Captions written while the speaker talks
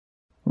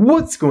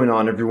What's going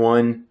on,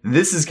 everyone?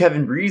 This is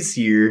Kevin Breeze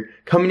here,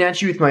 coming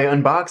at you with my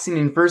unboxing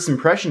and first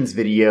impressions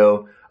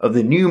video of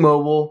the Nuu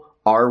Mobile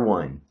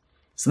R1.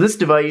 So this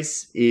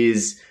device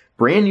is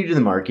brand new to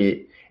the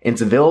market, and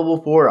it's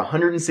available for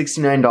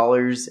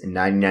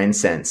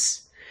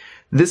 $169.99.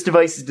 This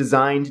device is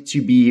designed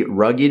to be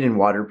rugged and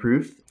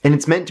waterproof, and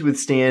it's meant to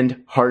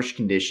withstand harsh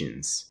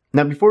conditions.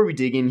 Now before we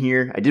dig in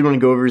here, I did want to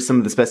go over some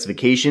of the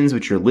specifications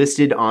which are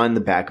listed on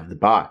the back of the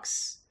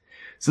box.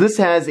 So this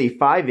has a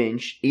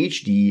 5-inch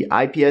HD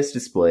IPS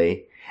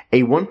display,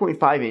 a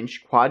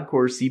 1.5-inch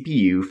quad-core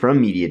CPU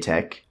from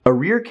MediaTek, a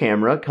rear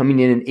camera coming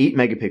in at 8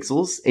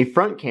 megapixels, a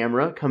front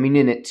camera coming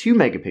in at 2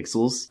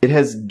 megapixels. It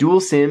has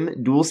dual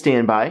SIM, dual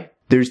standby.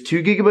 There's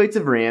 2 gigabytes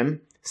of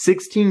RAM,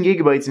 16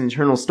 gigabytes of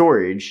internal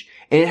storage,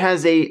 and it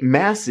has a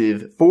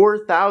massive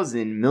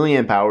 4,000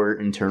 milliamp hour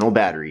internal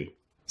battery.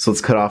 So let's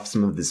cut off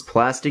some of this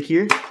plastic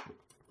here.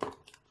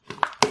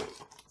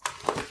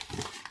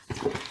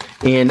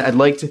 And I'd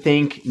like to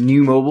thank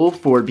Nuu Mobile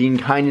for being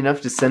kind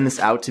enough to send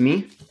this out to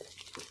me.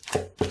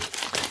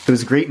 It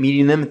was great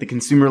meeting them at the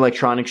Consumer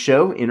Electronics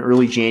Show in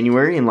early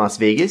January in Las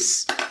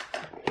Vegas.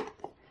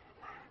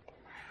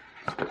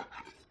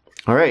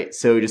 Alright,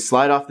 so just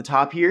slide off the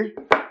top here.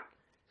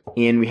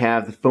 And we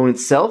have the phone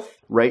itself,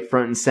 right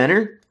front and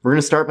center. We're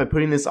going to start by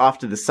putting this off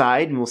to the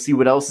side, and we'll see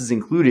what else is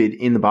included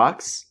in the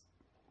box.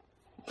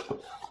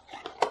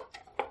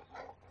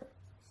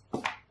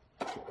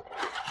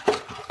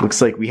 Looks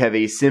like we have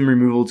a SIM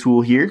removal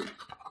tool here.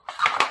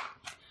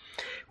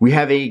 We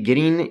have a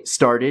getting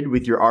started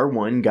with your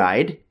R1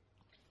 guide.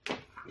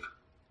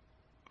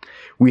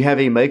 We have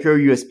a micro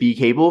USB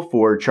cable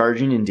for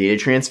charging and data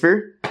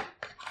transfer.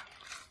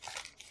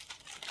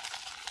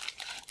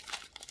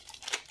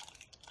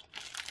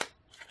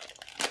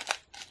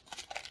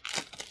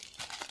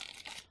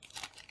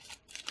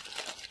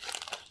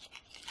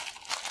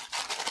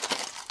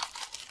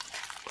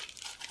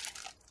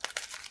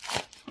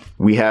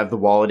 We have the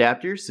wall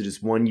adapter, so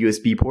just one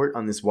USB port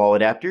on this wall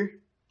adapter.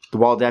 The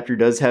wall adapter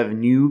does have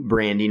Nuu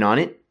branding on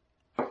it.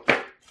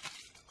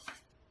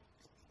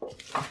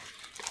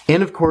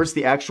 And of course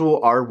the actual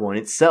R1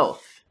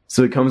 itself.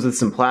 So it comes with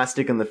some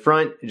plastic on the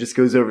front. It just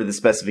goes over the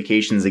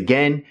specifications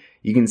again.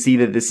 You can see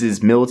that this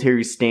is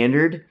military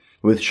standard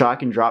with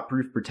shock and drop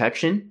proof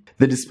protection.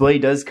 The display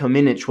does come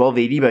in at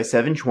 1280 by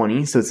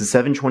 720, so it's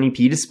a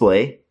 720p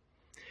display.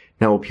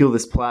 Now we'll peel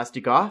this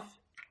plastic off.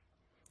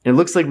 And it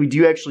looks like we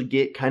do actually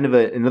get kind of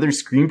another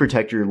screen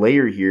protector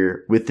layer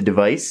here with the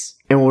device.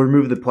 And we'll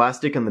remove the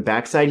plastic on the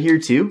backside here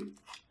too.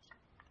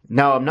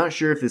 Now I'm not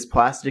sure if this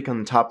plastic on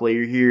the top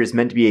layer here is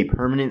meant to be a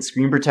permanent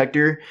screen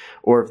protector,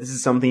 or if this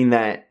is something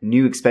that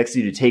Nuu expects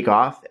you to take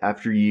off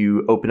after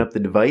you open up the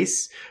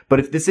device. But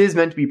if this is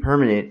meant to be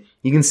permanent,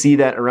 you can see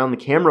that around the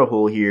camera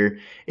hole here,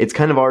 it's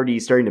kind of already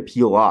starting to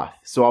peel off.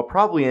 So I'll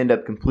probably end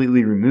up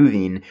completely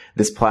removing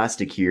this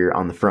plastic here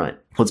on the front.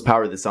 Let's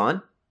power this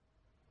on.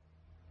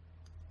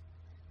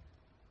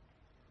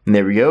 And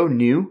there we go,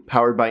 Nuu,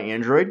 powered by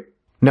Android.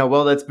 Now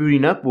while that's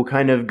booting up, we'll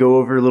kind of go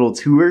over a little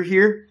tour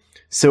here.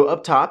 So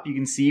up top, you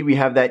can see we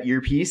have that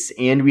earpiece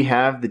and we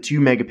have the 2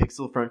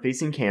 megapixel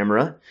front-facing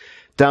camera.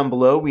 Down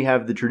below, we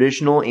have the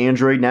traditional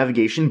Android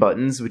navigation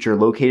buttons, which are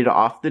located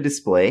off the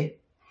display.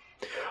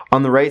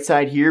 On the right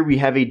side here, we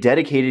have a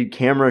dedicated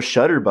camera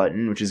shutter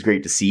button, which is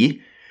great to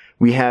see.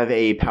 We have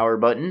a power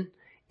button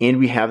and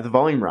we have the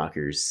volume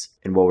rockers.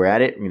 And while we're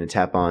at it, we're going to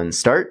tap on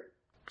start,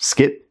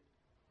 skip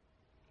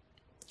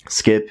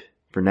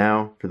for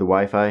now, for the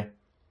Wi-Fi,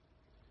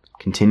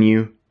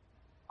 continue,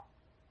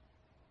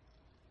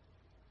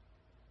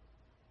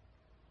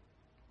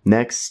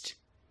 next,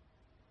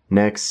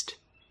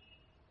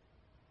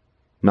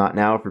 not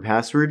now for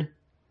password,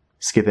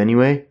 skip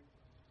anyway,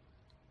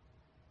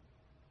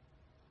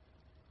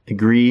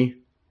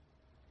 agree,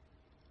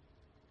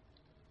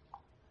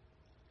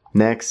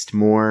 next,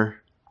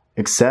 more,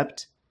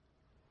 accept.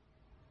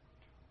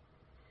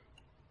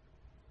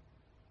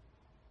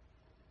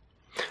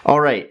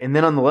 Alright, and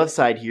then on the left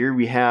side here,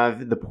 we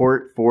have the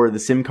port for the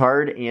SIM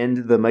card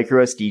and the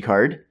micro SD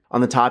card. On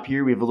the top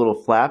here, we have a little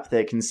flap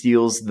that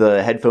conceals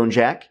the headphone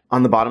jack.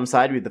 On the bottom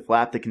side, we have the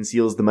flap that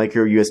conceals the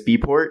micro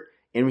USB port,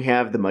 and we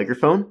have the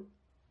microphone.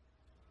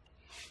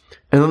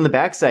 And on the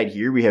back side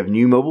here, we have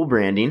Nuu Mobile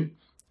branding.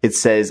 It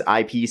says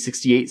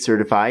IP68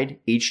 certified,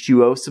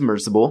 H2O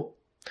submersible.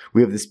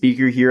 We have the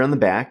speaker here on the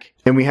back,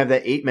 and we have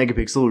that 8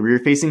 megapixel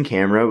rear-facing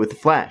camera with the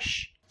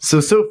flash. So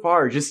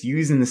far, just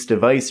using this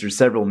device for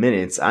several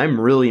minutes,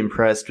 I'm really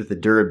impressed with the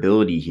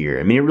durability here.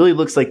 I mean, it really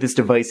looks like this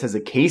device has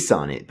a case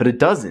on it, but it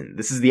doesn't.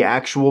 This is the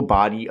actual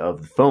body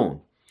of the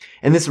phone.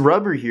 And this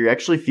rubber here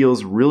actually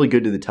feels really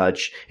good to the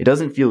touch. It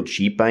doesn't feel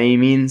cheap by any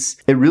means.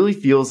 It really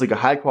feels like a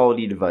high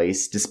quality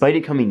device, despite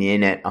it coming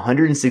in at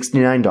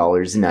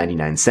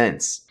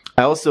 $169.99.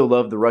 I also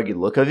love the rugged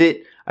look of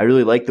it. I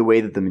really like the way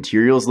that the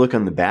materials look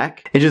on the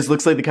back. It just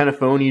looks like the kind of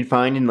phone you'd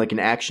find in like an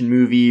action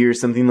movie or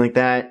something like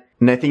that.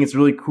 And I think it's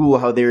really cool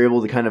how they're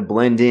able to kind of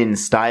blend in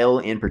style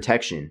and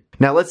protection.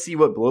 Now let's see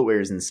what bloatware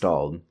is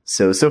installed.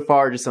 So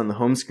far just on the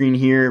home screen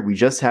here, we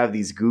just have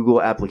these Google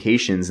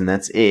applications and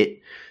that's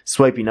it.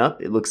 Swiping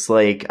up, it looks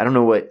like, I don't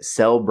know what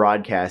Cell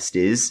Broadcast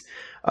is,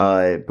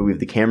 but we have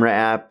the camera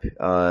app,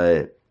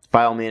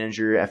 file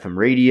manager, FM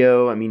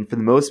radio. I mean, for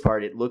the most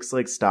part, it looks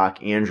like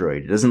stock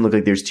Android. It doesn't look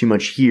like there's too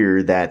much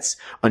here that's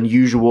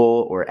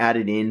unusual or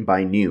added in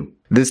by Nuu.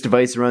 This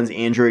device runs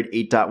Android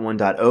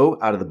 8.1.0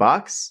 out of the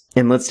box.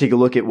 And let's take a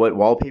look at what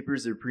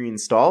wallpapers are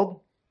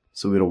pre-installed.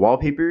 So we go to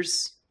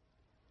wallpapers.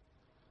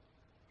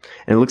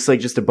 And it looks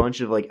like just a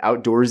bunch of like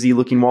outdoorsy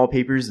looking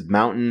wallpapers with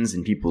mountains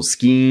and people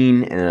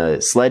skiing and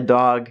a sled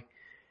dog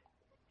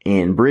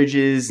and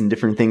bridges and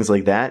different things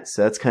like that.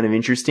 So that's kind of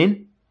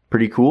interesting.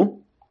 Pretty cool.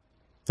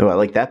 Oh, I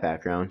like that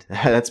background.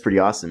 That's pretty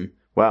awesome.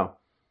 Wow.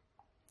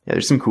 Yeah,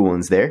 there's some cool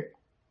ones there.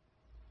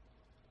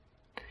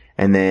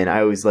 And then I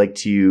always like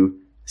to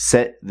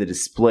set the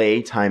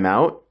display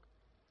timeout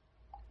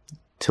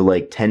to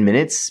like 10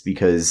 minutes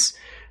because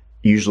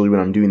usually when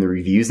I'm doing the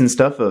reviews and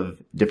stuff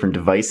of different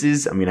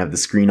devices, I'm going to have the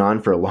screen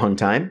on for a long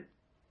time.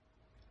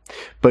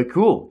 But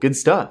cool, good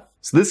stuff.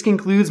 So this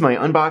concludes my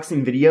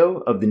unboxing video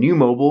of the Nuu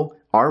Mobile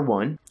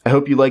R1. I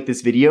hope you liked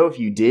this video. If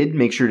you did,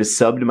 make sure to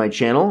sub to my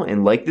channel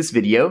and like this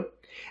video.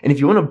 And if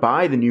you want to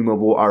buy the Nuu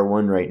Mobile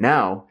R1 right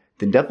now,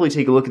 then definitely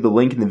take a look at the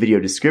link in the video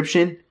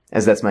description,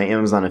 as that's my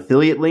Amazon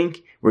affiliate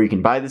link, where you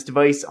can buy this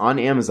device on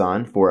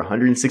Amazon for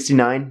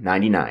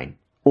 $169.99.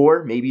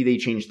 Or maybe they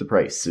changed the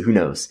price, so who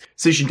knows.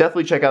 So you should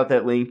definitely check out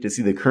that link to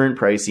see the current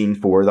pricing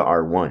for the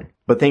R1.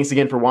 But thanks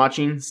again for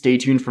watching, stay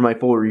tuned for my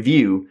full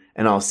review,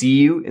 and I'll see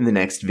you in the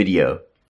next video.